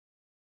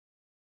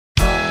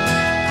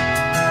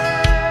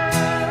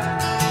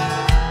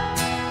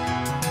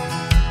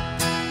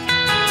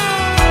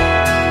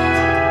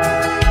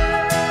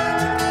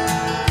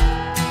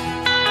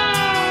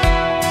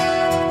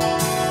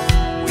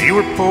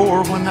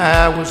store when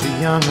I was a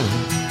young'un.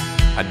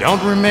 I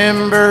don't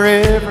remember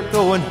ever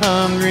going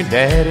hungry.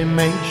 Daddy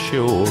made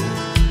sure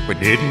we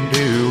didn't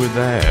do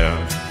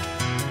without.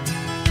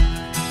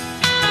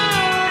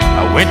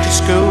 I went to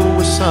school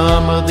with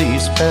some of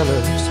these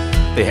fellas.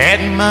 They had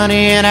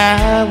money and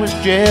I was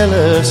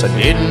jealous.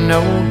 I didn't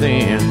know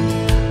then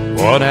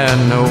what I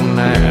know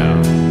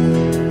now.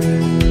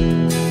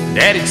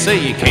 Daddy'd say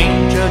you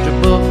can't judge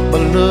a book by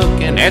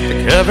looking at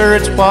the cover.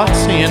 It's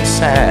what's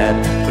inside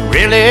that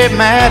really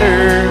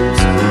matters.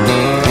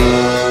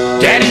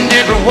 Daddy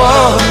never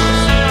was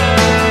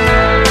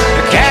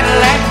the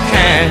Cadillac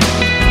kind.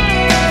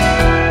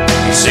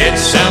 He said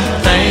some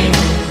things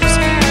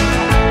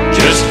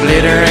just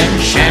glitter and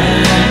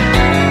shine.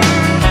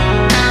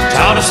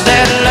 Taught us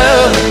that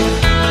love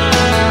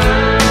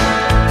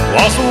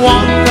was the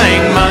one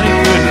thing money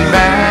couldn't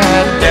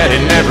buy. Daddy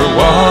never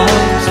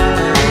was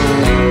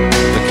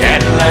the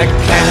Cadillac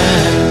kind.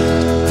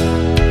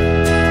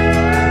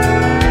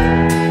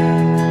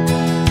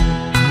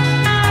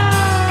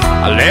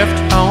 I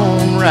left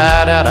home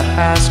right out of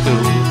high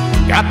school.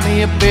 Got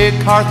me a big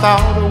car,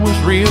 thought it was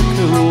real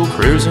cool.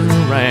 Cruising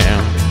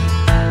around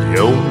the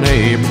old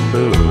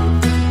neighborhood.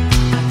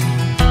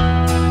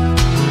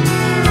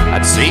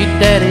 I'd see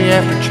Daddy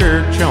after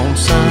church on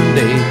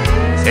Sunday.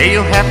 Say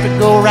you'll have to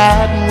go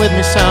riding with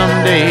me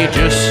someday.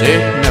 Just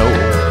said no,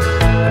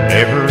 I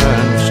never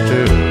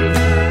understood.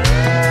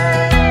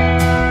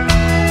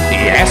 He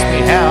asked me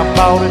how I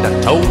bought it, I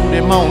told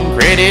him on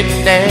credit.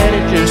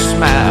 Daddy just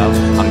smiled,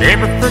 I'll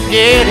never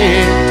forget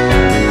it.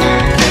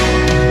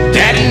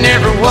 Daddy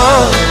never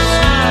was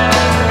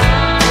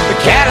the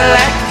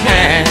Cadillac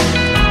kind.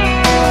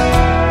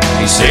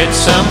 He said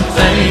some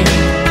things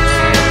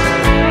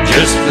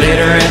just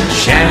glitter and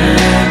shine.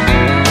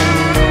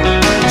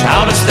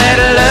 Taught us that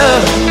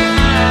love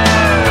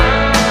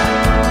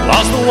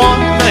was the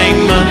one thing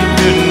money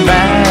couldn't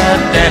buy.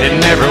 Daddy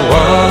never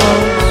was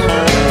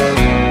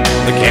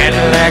the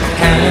Cadillac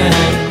kind.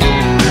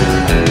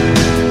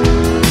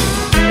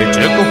 It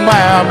took a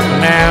while, but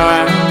now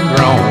I'm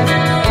grown,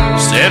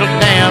 settled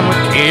down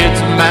with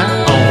kids of my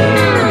own.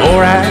 The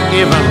more I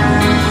give them,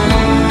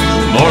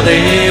 the more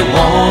they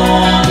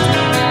want.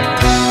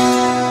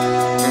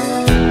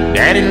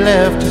 Daddy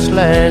left us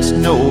last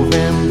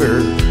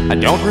November. I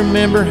don't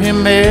remember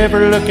him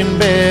ever looking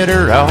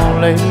better, all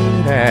laid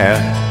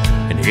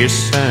out in his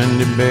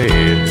Sunday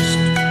best.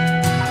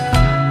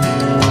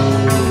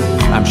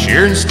 I'm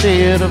sure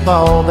instead of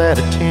all that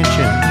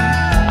attention,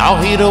 all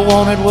he'd have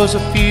wanted was a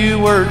few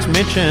words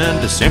mentioned.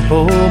 A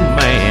simple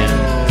man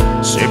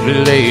simply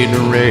laid to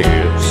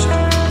rest.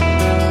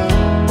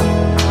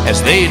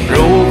 As they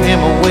drove him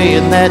away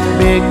in that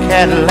big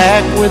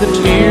Cadillac with a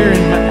tear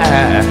in my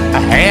eye,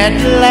 I had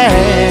to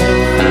laugh.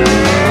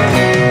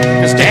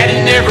 'Cause Daddy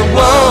never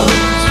was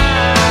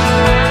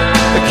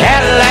the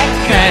Cadillac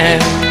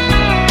kind.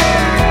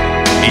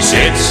 He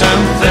said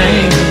some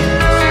things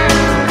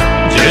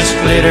just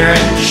glitter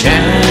and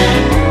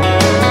shine.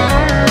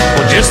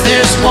 Well, just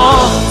this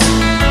once,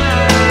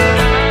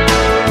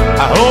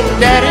 I hope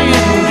Daddy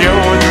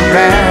enjoyed the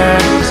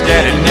ride. 'Cause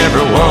Daddy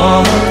never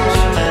was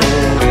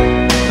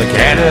the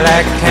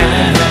Cadillac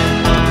kind.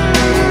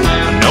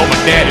 I know my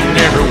daddy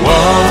never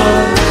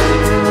was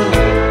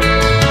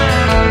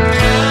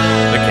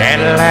the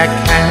Cadillac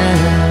kind.